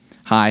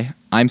Hi,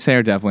 I'm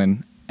Sarah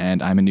Devlin,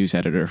 and I'm a news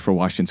editor for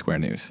Washington Square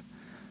News.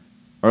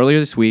 Earlier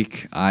this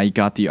week, I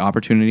got the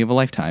opportunity of a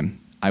lifetime.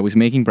 I was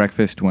making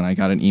breakfast when I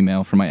got an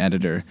email from my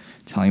editor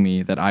telling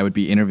me that I would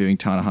be interviewing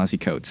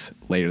Ta-Nehisi Coates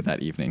later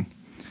that evening.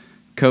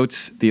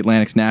 Coates, the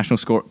Atlantic's national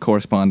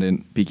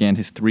correspondent, began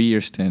his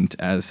 3-year stint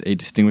as a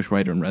distinguished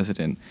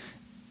writer-in-resident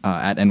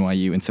at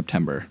NYU in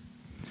September.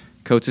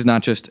 Coates is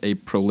not just a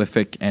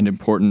prolific and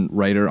important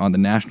writer on the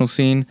national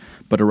scene,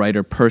 but a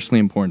writer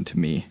personally important to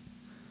me.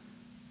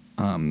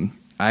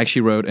 I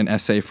actually wrote an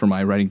essay for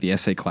my Writing the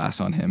Essay class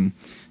on him,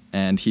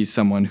 and he's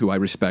someone who I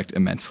respect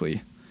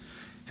immensely.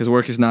 His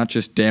work is not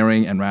just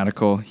daring and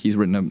radical. He's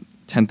written a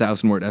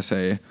 10,000-word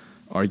essay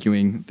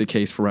arguing the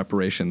case for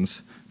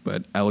reparations,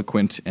 but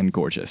eloquent and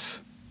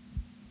gorgeous.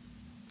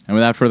 And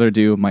without further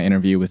ado, my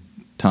interview with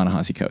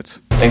Ta-Nehisi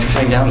Coates. Thanks for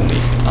sitting down with me.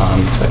 So I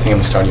think I'm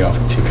going to start you off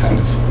with two kind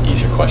of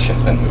easier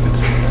questions, then move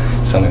into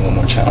something a little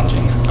more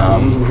challenging.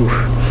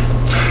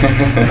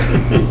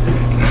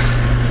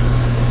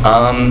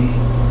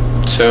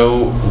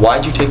 So why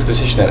did you take the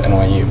position at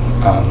NYU?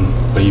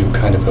 What do you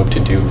kind of hope to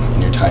do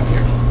in your time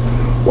here?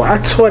 Well, I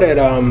taught at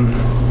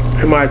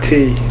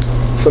MIT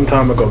some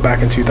time ago,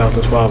 back in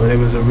 2012, and it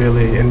was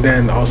and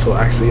then also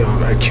actually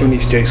at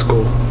CUNY's J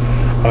School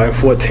in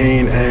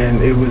 14,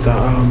 and it was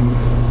a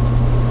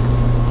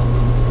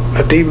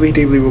deeply,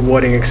 deeply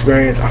rewarding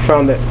experience. I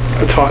found that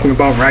talking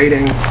about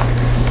writing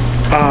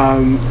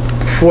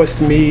forced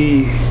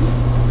me,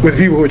 with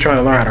people who were trying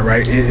to learn how to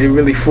write, it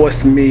really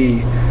forced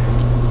me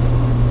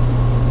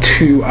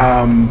to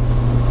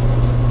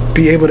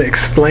be able to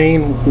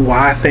explain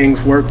why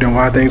things worked and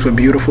why things were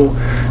beautiful.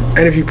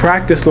 And if you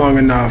practice long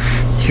enough,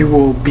 you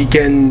will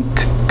begin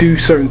to do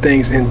certain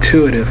things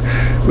intuitive,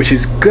 which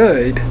is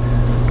good,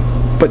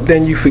 but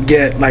then you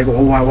forget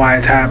why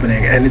it's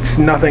happening. And it's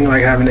nothing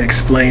like having to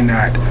explain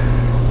that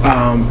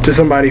to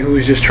somebody who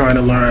is just trying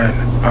to learn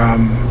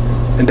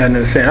and doesn't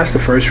understand. That's the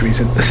first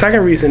reason. The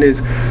second reason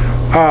is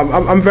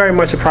I'm very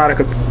much a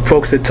product of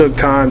folks that took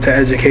time to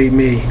educate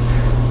me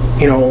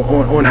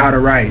on how to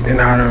write and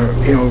how to,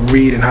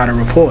 read and how to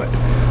report.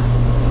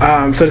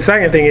 So the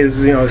second thing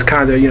is, it's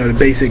kind of, the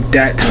basic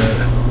debt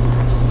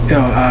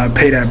to,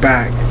 pay that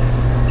back.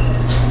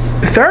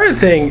 The third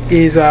thing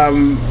is, I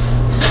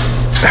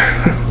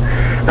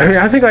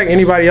think like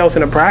anybody else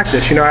in a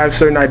practice, I have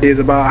certain ideas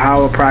about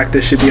how a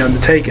practice should be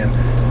undertaken.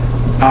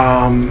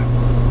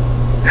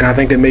 And I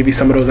think that maybe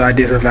some of those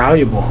ideas are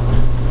valuable.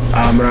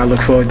 And I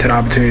look forward to the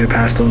opportunity to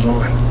pass those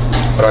on.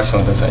 What are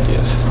some of those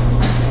ideas?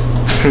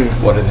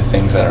 What are the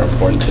things that are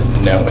important to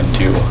know and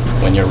do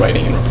when you're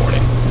writing and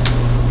reporting?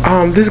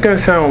 This is going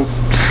to sound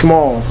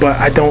small, but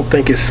I don't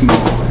think it's small.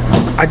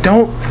 I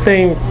don't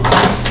think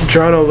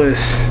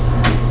journalists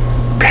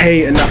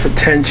pay enough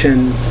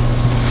attention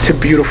to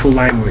beautiful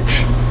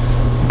language.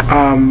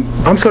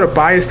 I'm sort of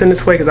biased in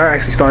this way because I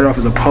actually started off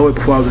as a poet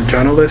before I was a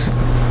journalist.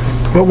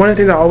 But one of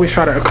the things I always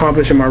try to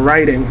accomplish in my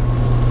writing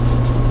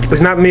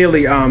is not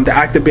merely the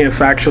act of being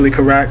factually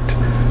correct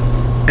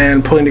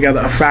and putting together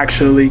a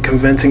factually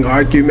convincing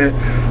argument,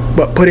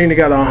 but putting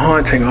together a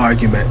haunting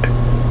argument.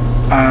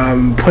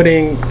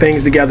 Putting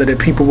things together that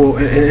people will,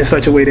 in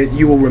such a way that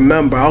you will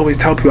remember. I always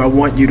tell people I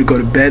want you to go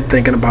to bed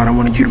thinking about it. I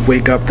want you to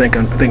wake up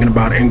thinking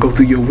about it and go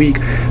through your week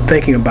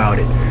thinking about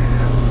it.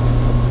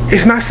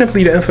 It's not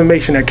simply the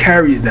information that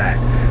carries that.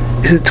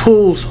 It's the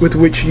tools with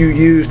which you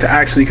use to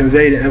actually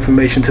convey the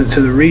information to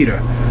the reader.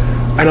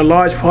 And a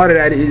large part of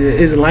that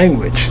is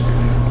language.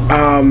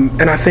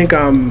 And I think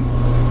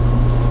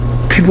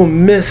people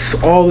miss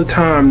all the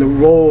time the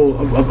role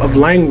of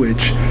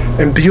language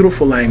and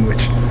beautiful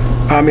language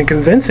in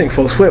convincing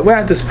folks. We're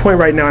at this point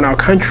right now in our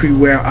country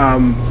where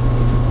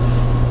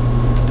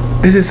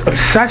there's this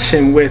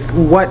obsession with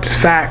what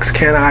facts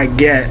can I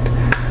get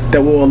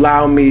that will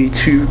allow me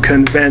to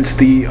convince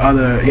the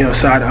other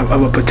side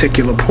of a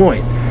particular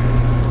point.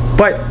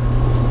 But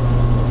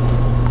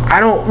I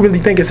don't really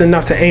think it's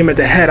enough to aim at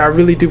the head. I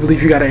really do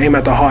believe you got to aim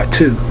at the heart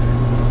too.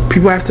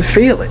 People have to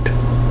feel it.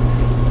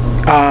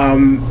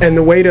 And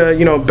the way to,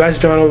 best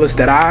journalists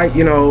that I,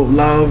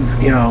 love,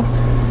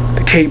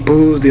 the Kate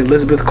Booths, the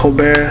Elizabeth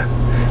Colbert,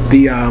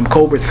 the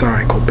Colberts,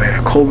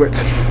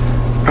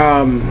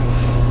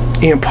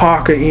 Ian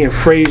Parker, Ian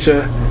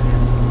Fraser,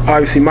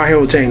 obviously my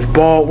hero James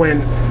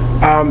Baldwin.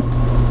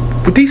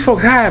 What these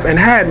folks have and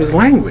had was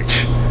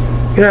language.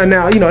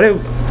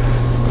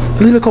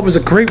 Elizabeth Colbert's a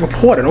great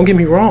reporter, don't get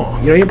me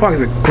wrong. Ian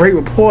Parker's a great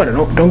reporter,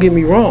 don't get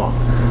me wrong.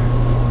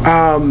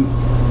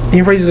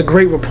 Ian Fraser's a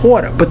great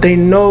reporter, but they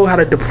know how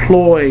to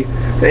deploy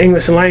the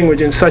English language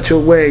in such a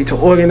way to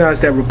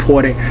organize that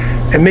reporting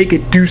and make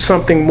it do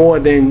something more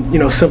than,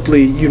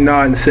 simply you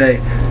nod and say,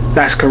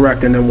 that's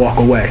correct, and then walk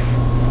away,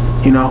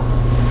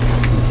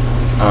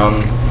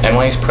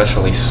 NYU's press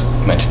release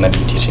mentioned that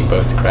you're teaching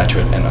both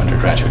graduate and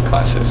undergraduate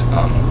classes. Do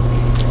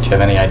you have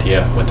any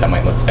idea what that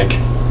might look like?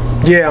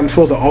 Yeah, I'm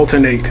supposed to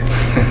alternate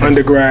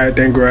undergrad,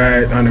 then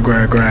grad,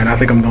 undergrad, grad. I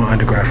think I'm doing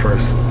undergrad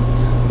first.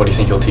 What do you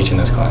think you'll teach in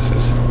those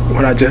classes?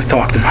 What I just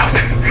talked about.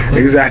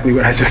 Exactly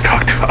what I just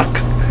talked about.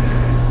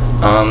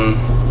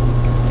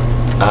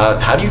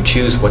 How do you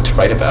choose what to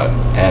write about,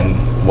 and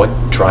what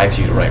drives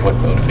you to write? What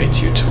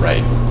motivates you to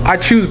write? I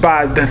choose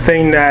by the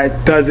thing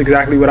that does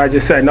exactly what I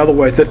just said. In other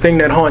words, the thing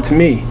that haunts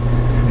me,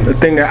 the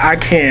thing that I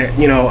can't,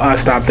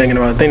 stop thinking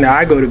about, the thing that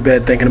I go to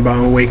bed thinking about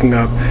and waking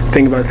up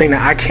thinking about, the thing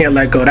that I can't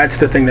let go. That's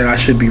the thing that I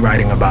should be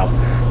writing about.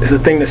 It's the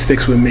thing that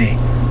sticks with me.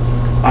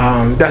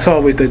 That's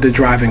always the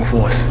driving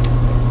force.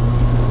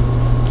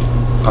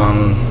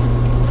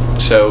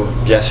 So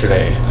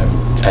yesterday,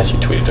 as you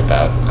tweeted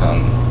about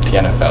the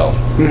NFL,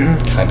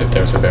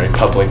 there was a very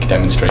public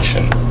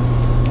demonstration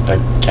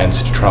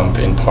against Trump,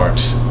 in part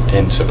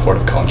in support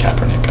of Colin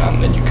Kaepernick,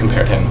 and you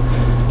compared him,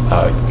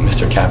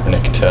 Mr.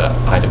 Kaepernick, to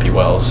Ida B.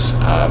 Wells,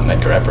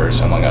 Medgar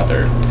Evers, among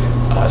other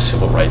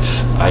civil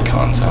rights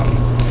icons.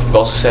 You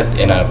also said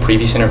in a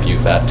previous interview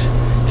that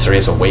there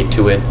is a weight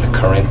to it, a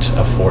current,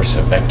 a force,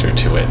 a vector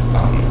to it.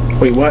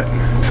 Wait, what?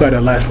 Sorry,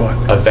 that last part.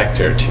 A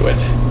vector to it.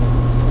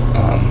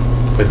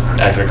 With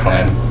Ezra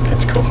Klein,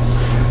 it's cool.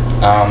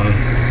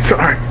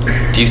 Sorry.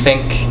 Do you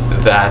think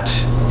that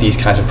these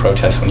kinds of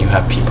protests, when you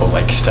have people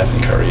like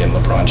Stephen Curry and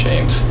LeBron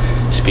James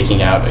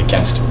speaking out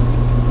against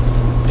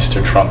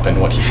Mr. Trump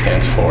and what he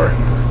stands for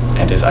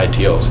and his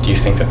ideals, do you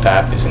think that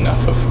that is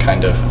enough of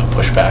kind of a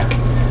pushback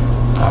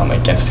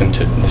against him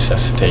to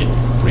necessitate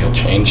real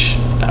change?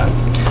 I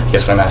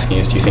guess what I'm asking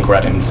is, do you think we're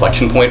at an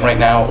inflection point right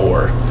now,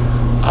 or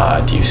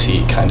do you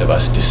see kind of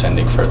us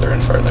descending further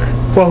and further?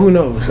 Well, who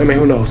knows? I mean,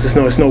 who knows?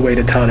 There's no way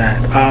to tell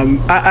that.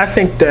 I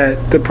think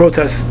that the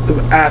protests of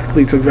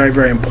athletes are very,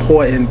 very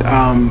important.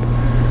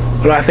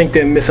 But I think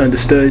they're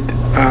misunderstood.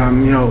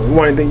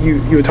 One of the things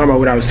you were talking about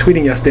what I was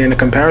tweeting yesterday and the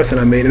comparison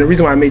I made. And the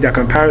reason why I made that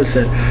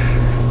comparison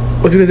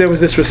was because there was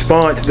this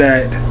response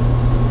that,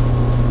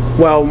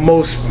 well,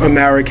 most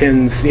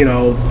Americans,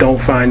 don't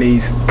find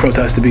these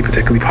protests to be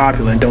particularly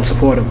popular and don't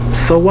support them.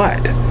 So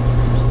what?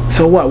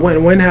 So what?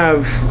 When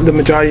have the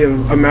majority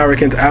of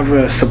Americans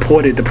ever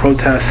supported the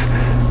protests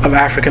of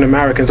African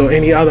Americans or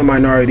any other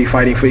minority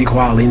fighting for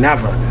equality?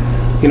 Never.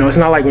 It's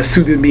not like when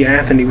Susan B.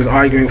 Anthony was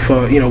arguing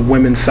for,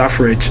 women's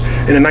suffrage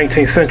in the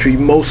 19th century.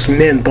 Most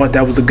men thought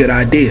that was a good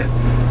idea,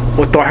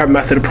 or thought her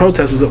method of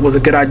protest was a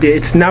good idea.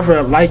 It's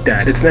never like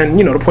that.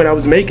 The point I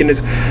was making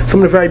is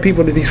some of the very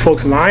people that these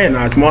folks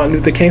lionize, Martin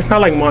Luther King. It's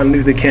not like Martin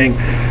Luther King.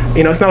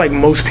 It's not like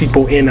most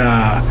people in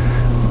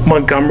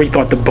Montgomery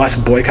thought the bus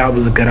boycott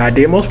was a good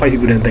idea. Most white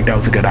people didn't think that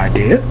was a good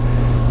idea.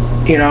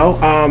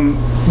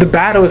 The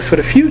battle is for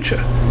the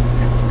future.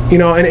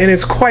 And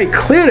it's quite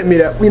clear to me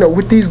that,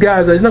 with these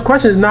guys, there's no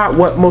question, is not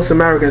what most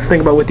Americans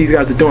think about what these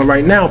guys are doing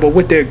right now, but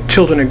what their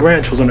children and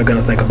grandchildren are going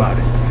to think about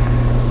it.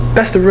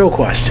 That's the real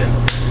question.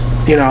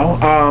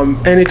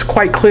 And it's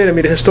quite clear to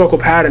me the historical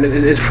pattern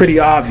is pretty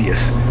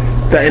obvious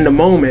that in the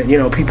moment,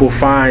 people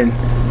find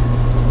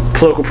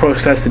political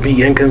protests to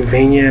be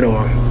inconvenient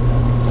or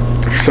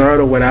absurd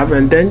or whatever,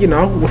 and then,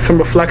 with some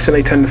reflection,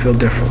 they tend to feel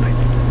differently.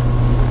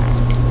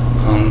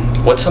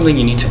 What's something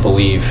you need to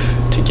believe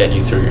to get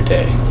you through your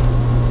day?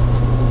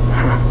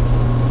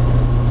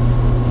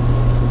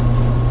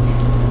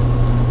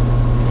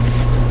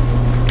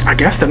 I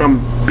guess that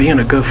I'm being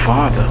a good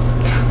father.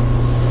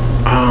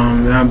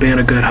 I'm being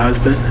a good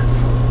husband.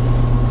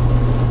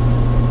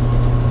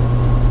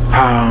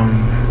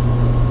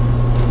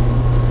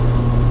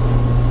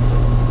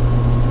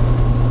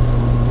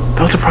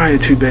 Those are probably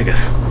the two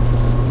biggest.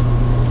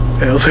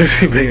 Yeah, those are the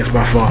two biggest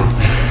by far.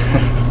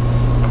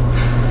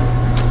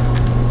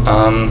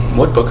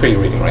 What book are you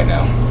reading right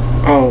now?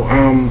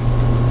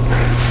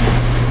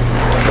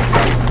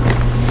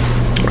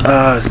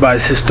 It's by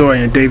this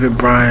historian, David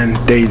Bryan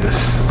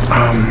Davis.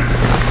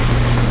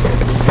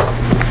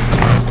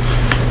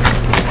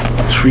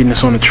 Just reading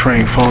this on the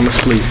train, falling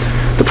asleep.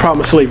 The Problem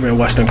of Slavery in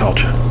Western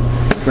Culture.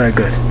 Very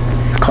good.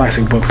 It's a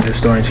classic book for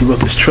historians. He wrote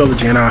this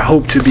trilogy, and I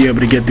hope to be able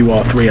to get through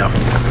all three of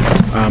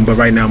them. But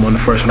right now I'm on the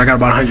first one. I got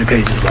about 100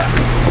 pages left.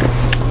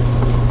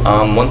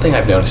 One thing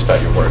I've noticed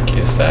about your work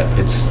is that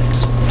it's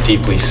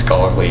deeply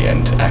scholarly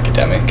and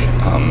academic.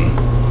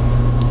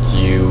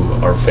 You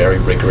are very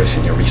rigorous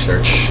in your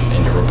research,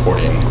 in your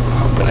reporting,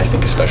 but I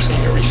think especially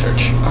in your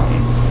research.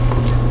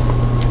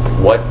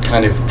 What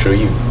kind of drew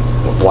you?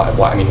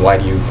 Why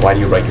do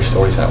you write your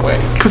stories that way?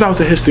 Because I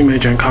was a history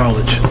major in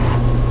college,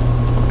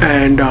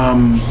 and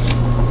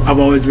I've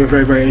always been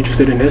very, very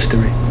interested in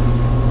history.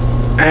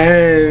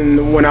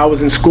 And when I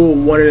was in school,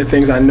 one of the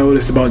things I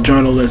noticed about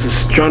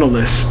journalists,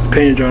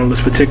 opinion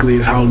journalists particularly,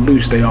 is how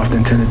loose they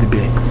often tended to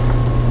be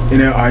in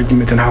their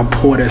arguments and how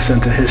poor their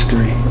sense of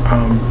history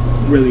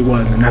really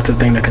was. And that's a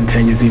thing that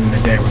continues even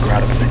today,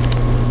 regrettably.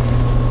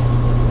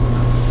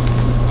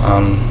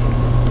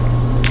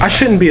 I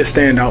shouldn't be a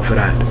standout for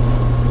that.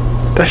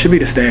 That should be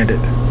the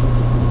standard.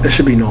 That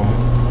should be normal.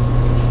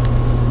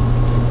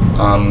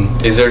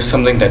 Is there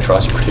something that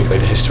draws you particularly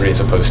to history as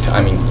opposed to,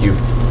 you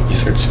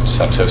research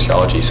some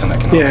sociology, some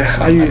economics,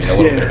 a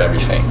little bit of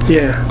everything.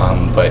 Yeah.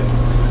 But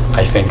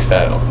I think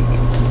that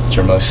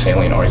your most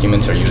salient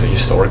arguments are usually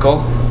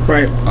historical.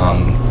 Right.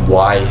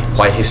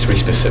 Why history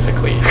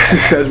specifically? It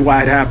says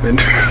why it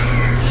happened.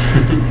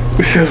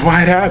 It says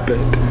why it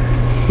happened.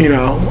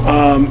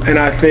 And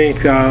I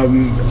think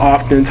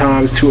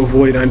oftentimes to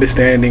avoid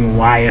understanding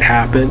why it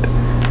happened,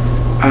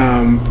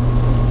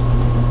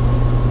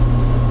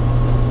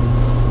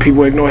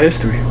 people ignore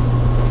history.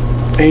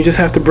 And you just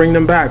have to bring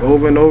them back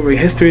over and over.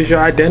 History is your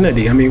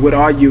identity. I mean, what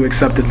are you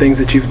except the things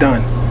that you've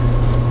done?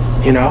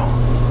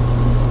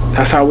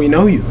 That's how we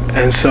know you.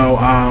 And so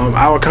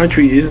our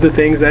country is the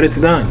things that it's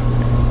done.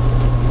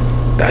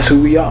 That's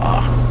who we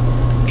are.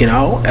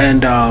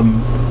 And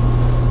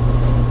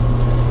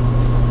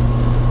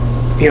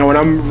when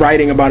I'm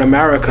writing about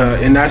America,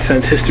 in that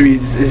sense, history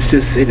is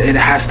just, it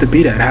has to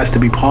be that. It has to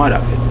be part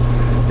of it.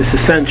 It's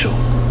essential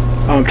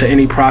to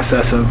any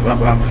process of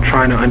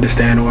trying to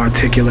understand or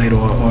articulate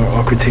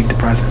or critique the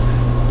present.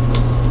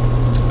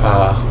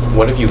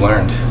 What have you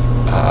learned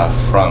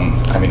from,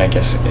 I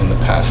guess, in the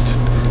past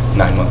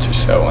 9 months or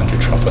so under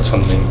Trump? What's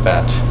something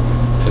that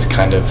has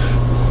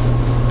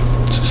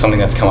something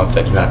that's come up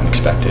that you haven't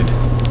expected?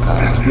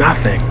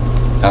 Nothing.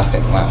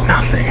 Nothing, wow.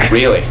 Nothing.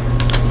 Really?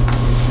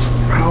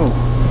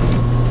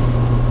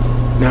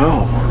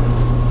 No.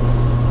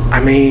 I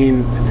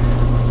mean,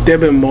 there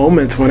have been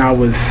moments when I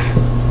was,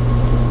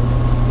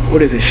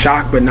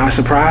 shocked but not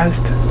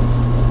surprised.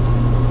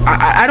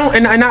 I don't,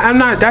 and I'm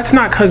not, that's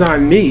not because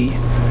I'm me.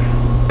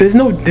 There's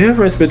no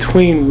difference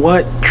between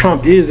what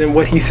Trump is and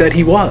what he said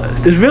he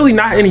was. There's really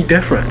not any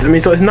difference. I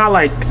mean, so it's not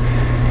like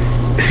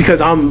it's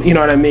because I'm,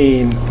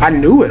 I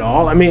knew it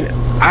all. I mean,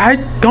 I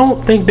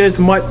don't think there's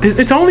much,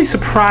 it's only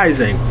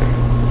surprising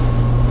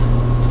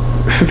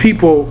for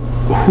people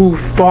who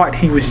thought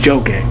he was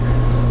joking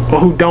or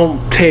who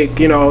don't take,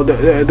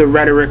 the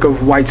rhetoric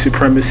of white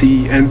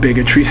supremacy and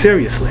bigotry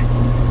seriously.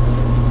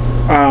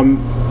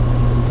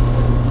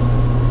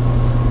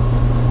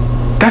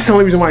 That's the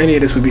only reason why any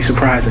of this would be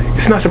surprising.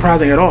 It's not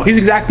surprising at all. He's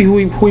exactly who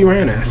he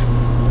ran as.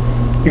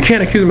 You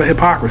can't accuse him of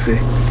hypocrisy.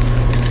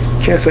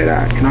 You can't say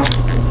that,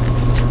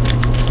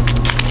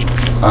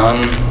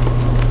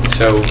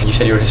 So you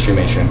said you were a history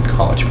major in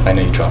college, but I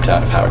know you dropped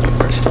out of Howard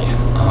University.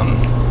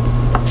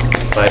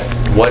 But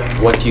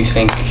what do you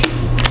think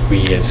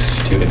we as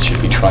students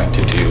should be trying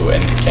to do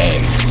and to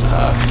gain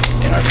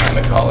in our time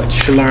at college?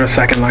 You should learn a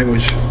second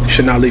language. You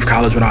should not leave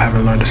college without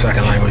having learned a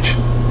second language.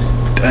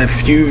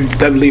 If you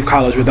leave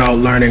college without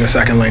learning a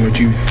second language,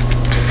 you've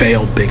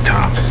failed big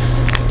time.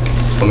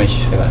 What makes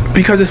you say that?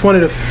 Because it's one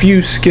of the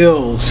few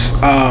skills,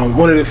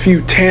 one of the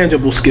few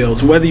tangible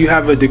skills, whether you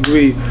have a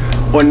degree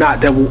or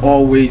not, that will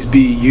always be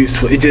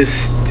useful.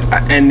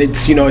 And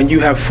you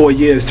have 4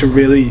 years to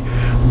really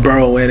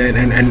burrow in it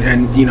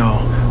and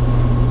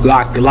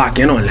lock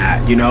in on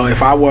that.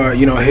 If I were,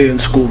 here in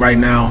school right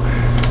now,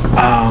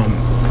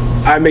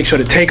 I'd make sure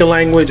to take a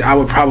language. I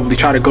would probably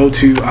try to go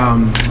to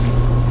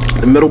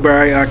the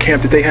Middlebury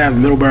camp that they have,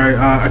 Middlebury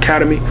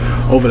Academy,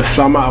 over the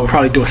summer. I would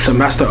probably do a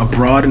semester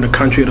abroad in the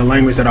country of the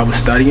language that I was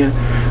studying.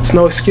 It's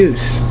no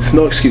excuse.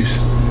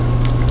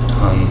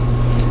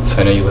 So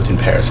I know you lived in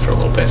Paris for a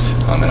little bit,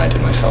 and I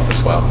did myself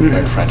as well. I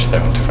learned French there,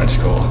 went to French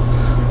school.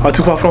 Ah,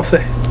 tu parles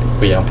français?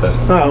 Oui, un peu.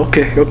 Ah, ok.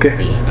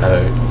 Oui,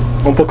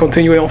 On peut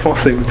continuer en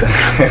français,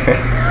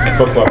 peut-être.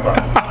 Pourquoi pas?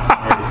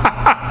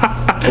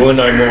 Ou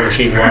non, moi,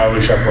 chinois ou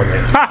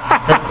japonais.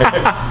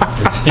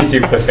 Si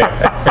tu préfères.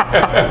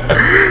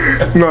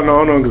 Non,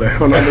 en anglais.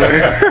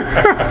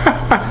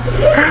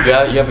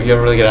 You have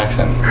a really good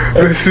accent.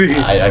 See,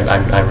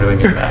 I really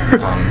mean that.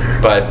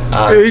 But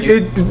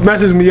it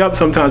messes me up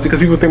sometimes because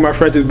people think my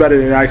French is better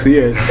than it actually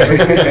is.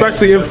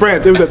 Especially in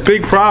France, it was a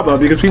big problem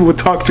because people would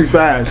talk too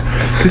fast.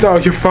 They thought,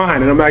 oh, you're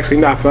fine, and I'm actually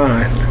not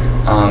fine.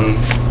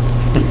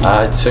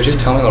 So just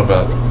tell me a little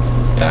about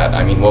that.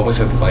 I mean, what was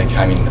it like?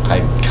 I mean,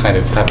 I kind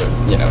of have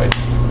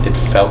it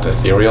felt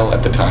ethereal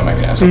at the time. I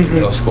mean, I was in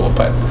middle school,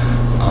 but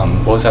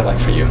what was that like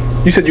for you?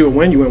 You said you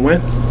went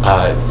when?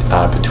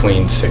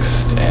 Between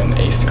 6th and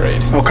 8th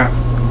grade. Okay.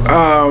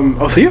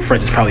 So your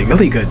French is probably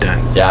really good then.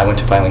 Yeah, I went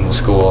to bilingual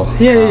school.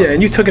 Yeah,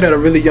 and you took it at a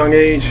really young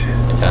age.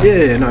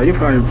 Yeah. No, you're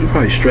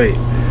probably straight.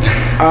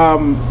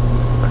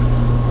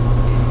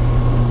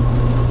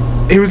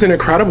 It was an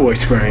incredible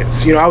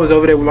experience. I was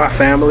over there with my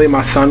family.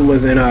 My son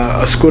was in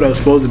a school that was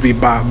supposed to be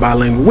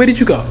bilingual. Where did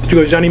you go? Did you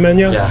go to Jean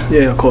Emmanuel?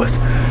 Yeah, of course.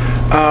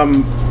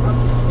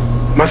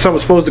 My son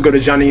was supposed to go to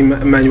Jean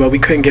Emmanuel. We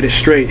couldn't get it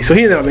straight, so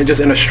he ended up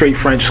in a straight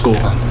French school,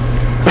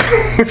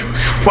 which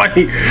was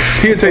funny.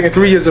 He had taken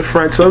 3 years of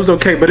French, so it was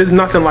okay. But it's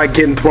nothing like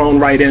getting thrown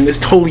right in. It's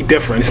totally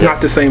different. It's not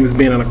the same as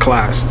being in a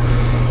class.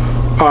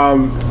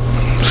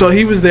 So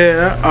he was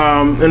there,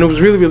 and it was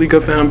really, really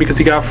good for him because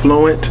he got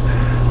fluent.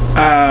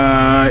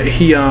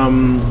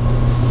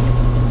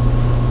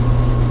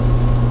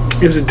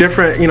 It was a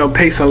different,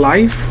 pace of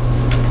life.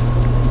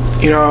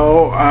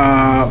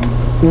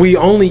 We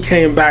only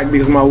came back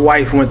because my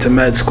wife went to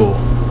med school.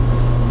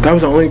 That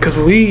was the only, because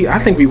I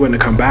think we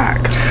wouldn't have come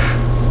back.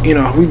 We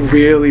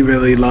really,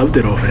 really loved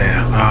it over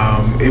there.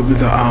 It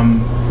was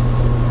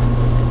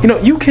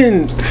you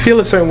can feel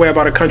a certain way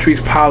about a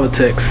country's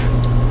politics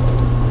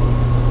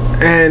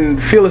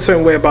and feel a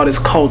certain way about its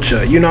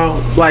culture,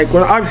 like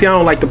obviously I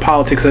don't like the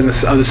politics of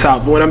the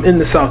South, but when I'm in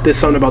the South, there's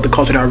something about the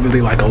culture that I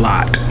really like a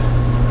lot.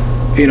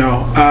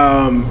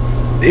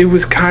 It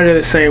was kind of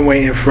the same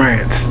way in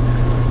France.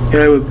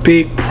 There were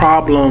big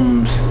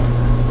problems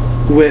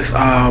with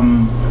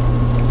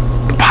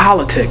the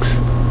politics,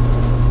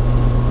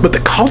 but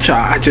the culture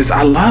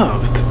I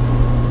loved.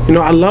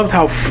 I loved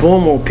how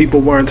formal people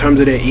were in terms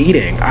of their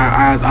eating.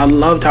 I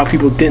loved how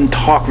people didn't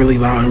talk really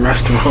loud in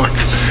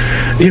restaurants,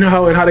 and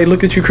how they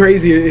looked at you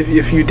crazy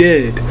if you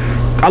did.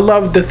 I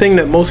loved the thing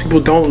that most people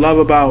don't love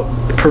about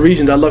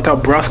Parisians. I loved how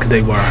brusque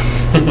they were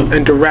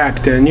and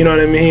direct, and you know what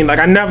I mean? Like,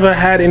 I never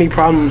had any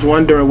problems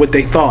wondering what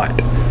they thought.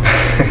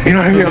 You know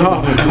what I mean?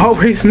 I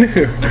always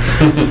knew.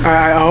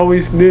 I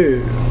always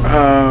knew.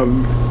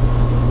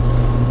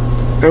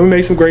 And we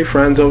made some great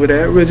friends over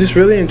there. We just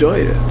really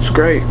enjoyed it. It's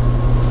great.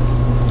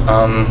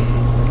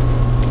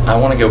 I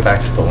want to go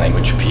back to the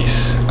language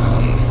piece.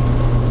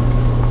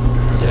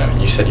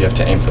 You said you have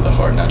to aim for the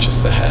heart, not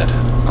just the head.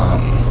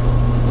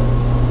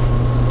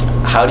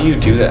 How do you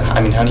do that? I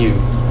mean, how do you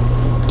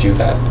do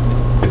that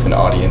with an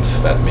audience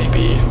that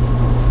maybe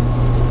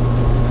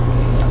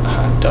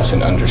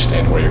doesn't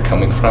understand where you're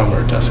coming from,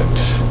 or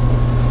doesn't?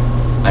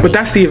 But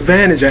that's the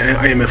advantage of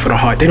aiming for the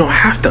heart. They don't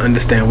have to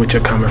understand what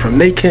you're coming from.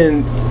 They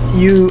can.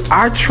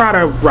 I try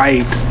to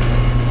write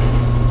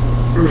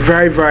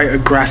very, very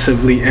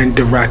aggressively and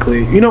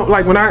directly.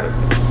 Like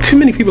too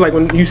many people, like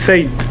when you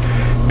say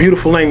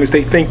beautiful language,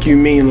 they think you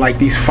mean like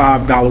these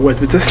 $5 words,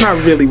 but that's not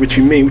really what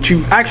you mean. What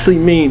you actually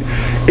mean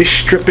is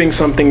stripping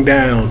something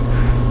down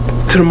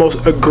to the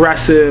most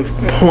aggressive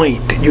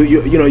point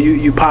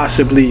you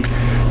possibly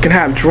can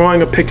have,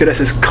 drawing a picture that's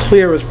as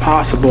clear as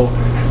possible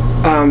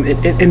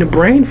in the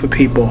brain for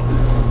people.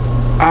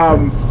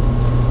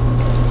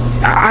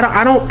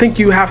 I don't think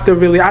you have to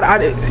really.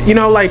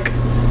 Like,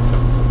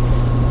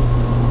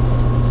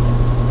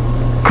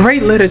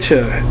 great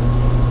literature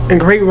and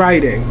great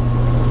writing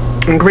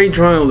and great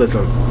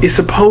journalism is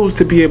supposed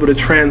to be able to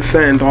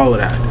transcend all of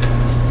that.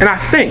 And I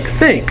think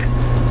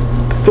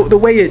the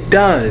way it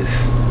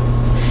does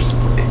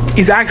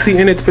is actually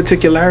in its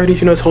particularities.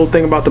 This whole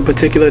thing about the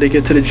particular to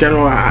get to the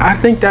general. I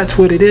think that's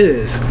what it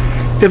is.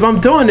 If I'm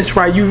doing this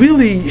right, you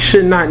really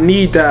should not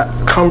need to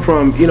come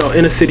from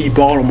inner city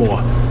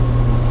Baltimore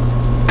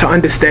to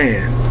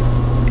understand.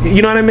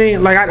 You know what I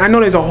mean? Like, I know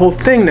there's a whole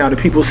thing now that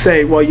people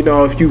say, well,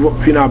 if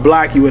you're not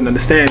black, you wouldn't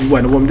understand. You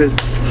wasn't a woman.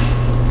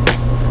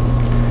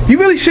 You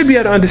really should be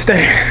able to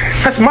understand.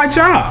 That's my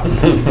job.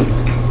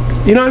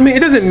 You know what I mean? It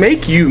doesn't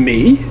make you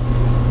me.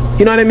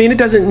 You know what I mean? It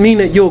doesn't mean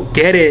that you'll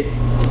get it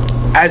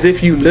as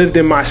if you lived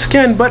in my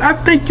skin, but I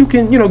think you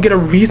can, get a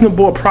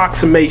reasonable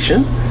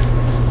approximation,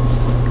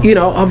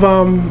 of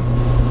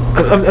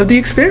the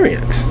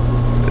experience.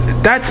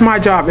 That's my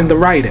job in the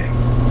writing.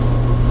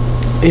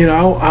 And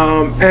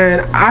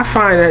I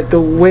find that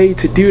the way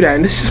to do that,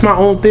 and this is just my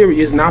own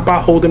theory, is not by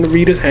holding the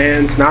reader's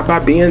hands, not by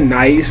being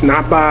nice,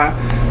 not by,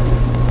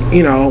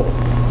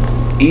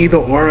 either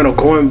or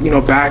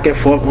going, back and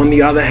forth on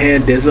the other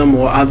handism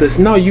or others.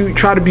 No, you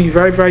try to be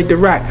very, very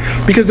direct,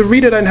 because the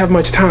reader doesn't have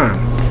much time.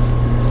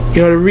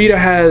 The reader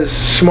has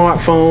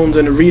smartphones,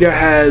 and the reader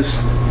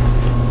has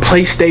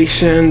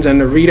PlayStations, and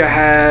the reader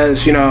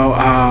has,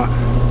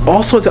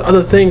 all sorts of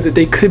other things that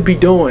they could be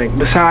doing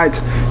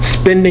besides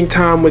spending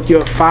time with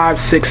your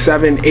 5, 6,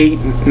 7, 8,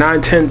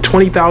 9, 10,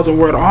 20,000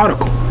 word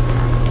article.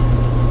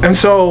 And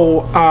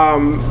so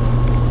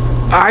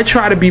I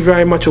try to be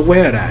very much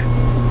aware of that,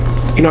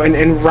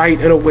 and write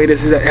in a way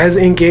that's as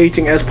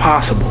engaging as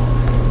possible,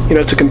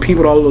 to compete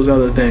with all of those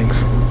other things.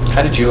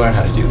 How did you learn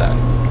how to do that?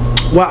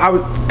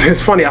 Well, it's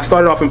funny, I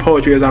started off in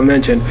poetry, as I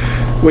mentioned,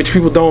 which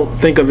people don't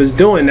think of as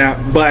doing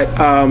that, but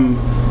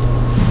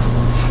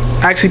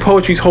actually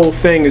poetry's whole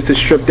thing is to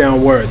strip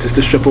down words, is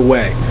to strip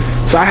away.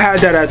 So I had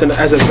that as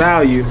a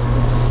value.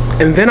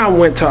 And then I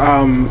went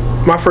to,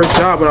 my first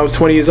job when I was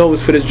 20 years old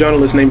was for this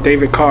journalist named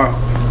David Carr.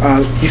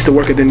 Used to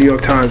work at the New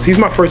York Times. He's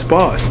my first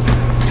boss.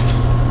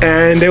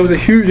 And there was a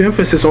huge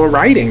emphasis on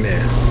writing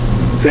there.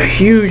 There's a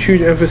huge,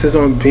 huge emphasis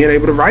on being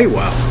able to write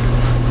well.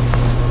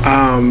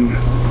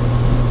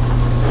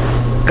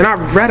 And I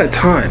read a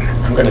ton.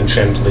 I'm going to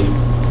gently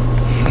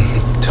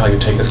tell you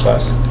to take this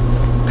class.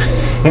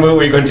 Will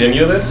we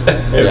continue this? Is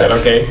that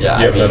okay? Yeah.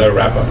 Do you have another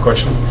wrap-up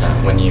question?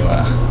 When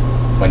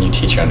you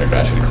teach your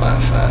undergraduate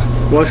class.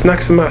 Well, it's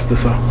next semester,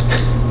 so.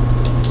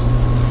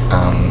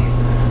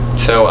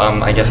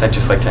 I guess I'd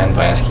just like to end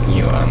by asking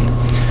you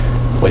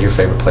what your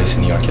favorite place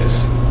in New York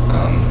is.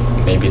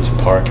 Maybe it's a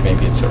park,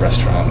 maybe it's a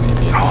restaurant,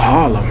 maybe it's...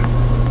 Harlem.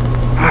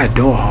 I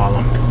adore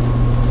Harlem.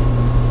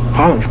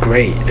 Harlem's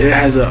great. It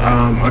has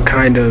a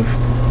kind of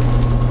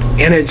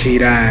energy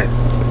that...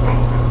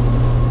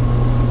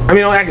 I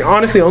mean,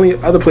 honestly, the only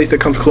other place that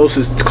comes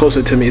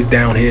closer to me is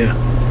down here,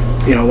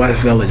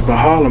 West Village. But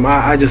Harlem,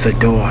 I just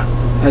adore.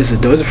 It's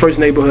the first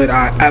neighborhood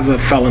I ever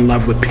fell in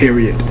love with,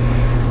 period.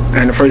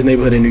 And the first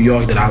neighborhood in New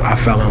York that I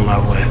fell in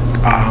love with.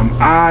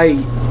 I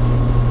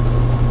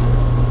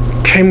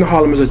came to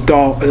Harlem as an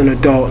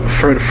adult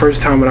for the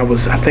first time when I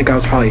was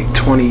probably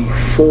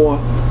 24.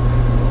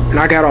 And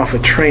I got off a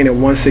train at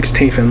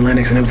 116th and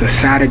Lenox, and it was a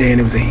Saturday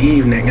and it was an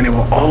evening, and there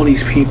were all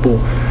these people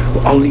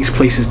all these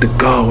places to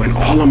go, and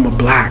all of them are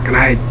black, and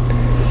I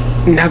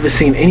had never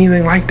seen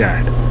anything like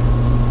that.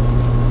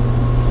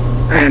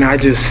 And I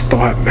just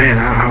thought, man,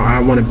 I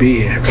want to be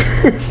here.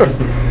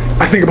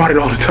 I think about it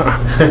all the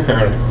time.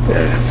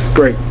 Yeah, it's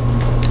great.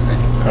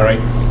 All right.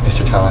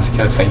 Mr.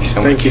 Ta-Nehisi, thank you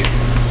so much. Thank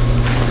you.